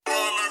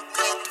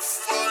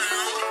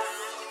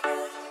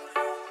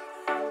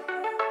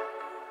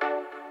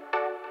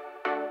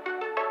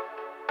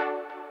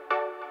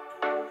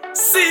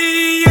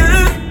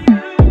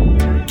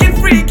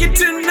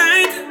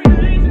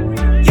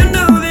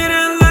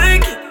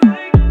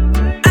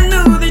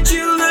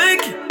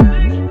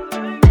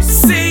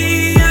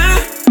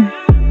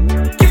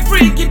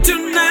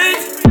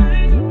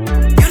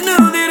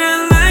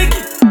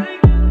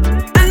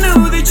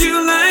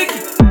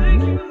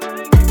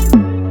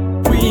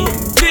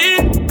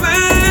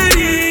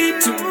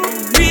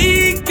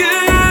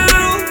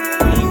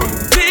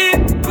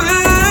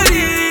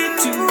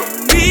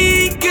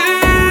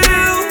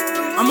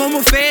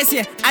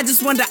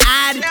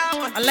hide it.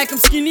 I like them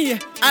skinny,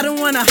 I don't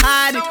wanna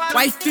hide it.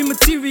 Wifey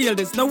material,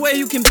 there's no way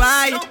you can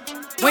buy it.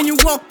 When you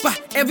walk by,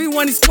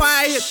 everyone is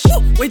quiet.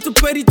 Woo! Way too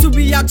pretty to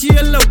be out here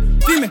alone.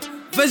 Female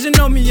version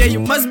of me, yeah, you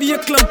must be a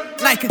clone.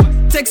 Like a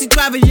taxi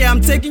driver, yeah,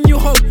 I'm taking you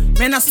home.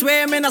 Man, I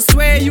swear,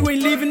 you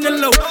ain't leaving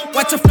alone.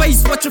 Watch your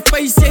face,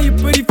 yeah, you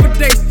pretty for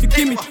days. You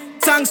give me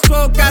tongue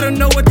stroke, I don't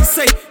know what to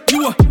say.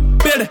 You are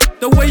better,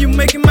 the way you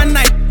making my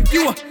night. If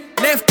you are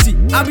lefty,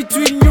 I'll be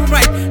treating you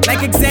right.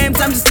 Like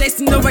exams, I'm just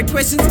asking the right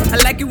questions. I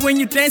like it when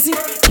you dancing,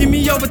 give me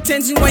your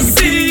attention when you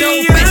feeling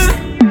no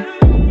passion.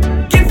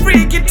 Get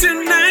freaky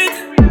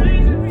tonight.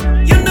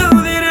 You know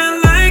that I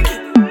like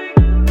it.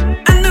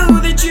 I know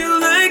that you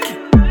like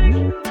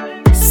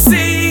it.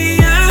 See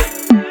ya.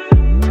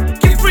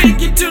 Get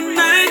freaky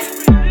tonight.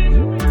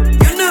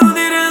 You know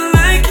that I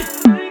like it.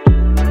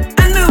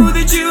 I know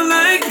that you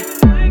like it.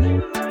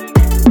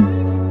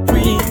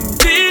 Bring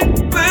that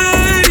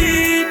body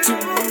to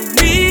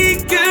me,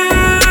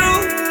 girl.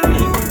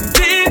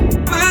 Bring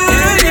that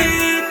body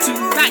to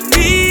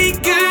me,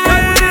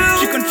 girl.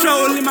 She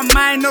controlling my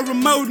mind, no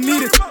remote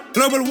needed.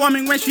 Global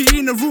warming when she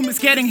in the room is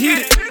getting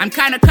heated. I'm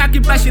kinda cocky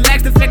but she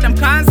likes the fact I'm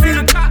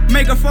conceited.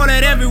 Make her fall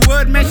at every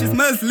word, man, she's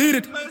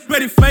misleaded.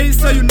 Pretty face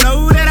so you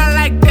know that I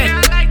like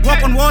that.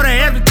 Walk on water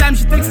every time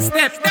she takes a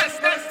step.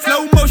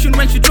 Slow motion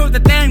when she throws the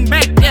thing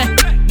back, yeah.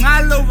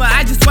 All over,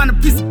 I just want a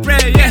piece of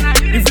bread, yeah.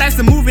 If life's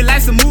a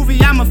movie,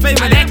 I'm a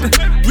favorite actor.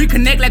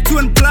 Reconnect like two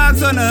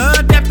unplugs on a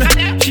adapter.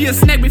 She a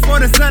snack before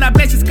the sun, I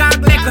bet she's cock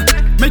liquor.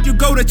 Make you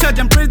go to church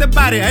and praise the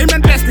body,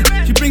 amen pastor.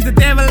 She brings the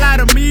devil out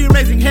of me,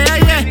 raising hell,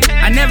 yeah.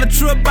 I never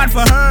true, but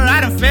for her,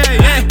 I don't fail,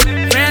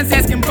 yeah. Friends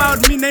asking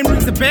about me, name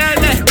rings a bell,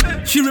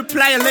 yeah. She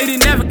reply, a lady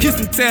never kiss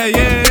and tell,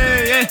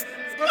 yeah.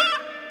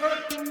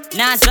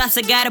 Nas drops,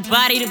 I got a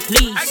body to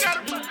please.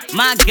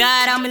 My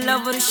God, I'm in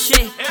love with the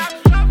shit.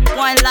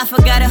 One life, I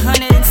got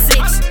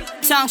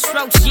 106. Tongue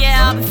strokes,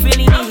 yeah, I've been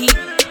feeling the heat.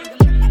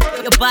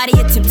 Your body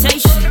a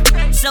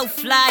temptation. So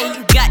fly,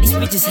 you got these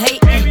bitches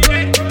hating.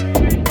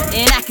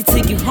 And I can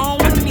take you home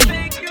with me.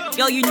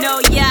 Yo, you know,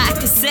 yeah, I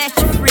can set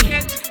you free.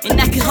 And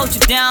I can hold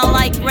you down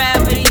like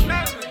gravity.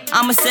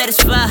 I'ma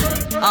satisfy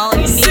all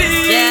you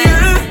need,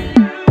 yeah.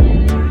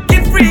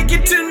 Get freaky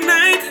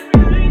tonight.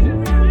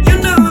 You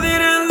know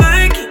that I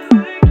like it.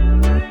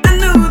 I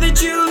know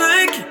that you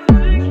like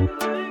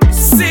it.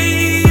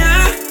 See ya.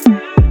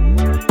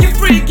 Get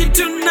freaky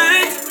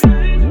tonight.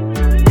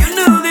 You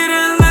know that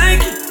I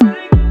like it.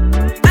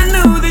 I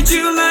know that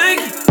you like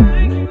it.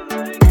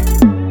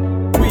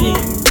 Bring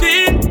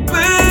that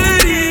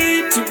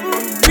body to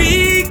me,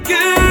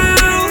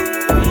 girl.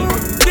 Bring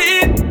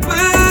that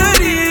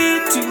body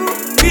to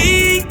me,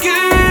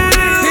 girl.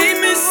 Hey,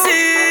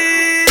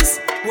 missus,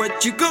 what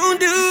you gon'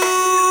 do?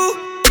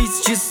 It's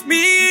just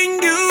me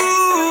and you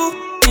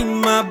in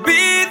my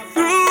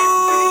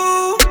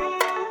bedroom.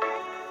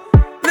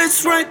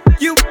 That's right,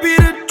 you be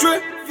the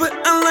driver.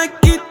 I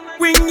like it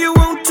when you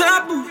on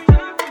top of me.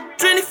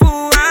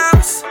 24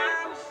 hours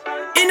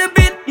in a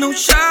bed, no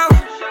shower.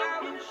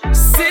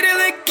 Sit it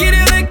like it,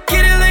 like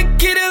it,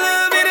 like it,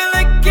 love it,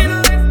 like it.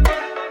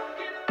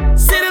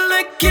 Sit it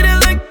like it.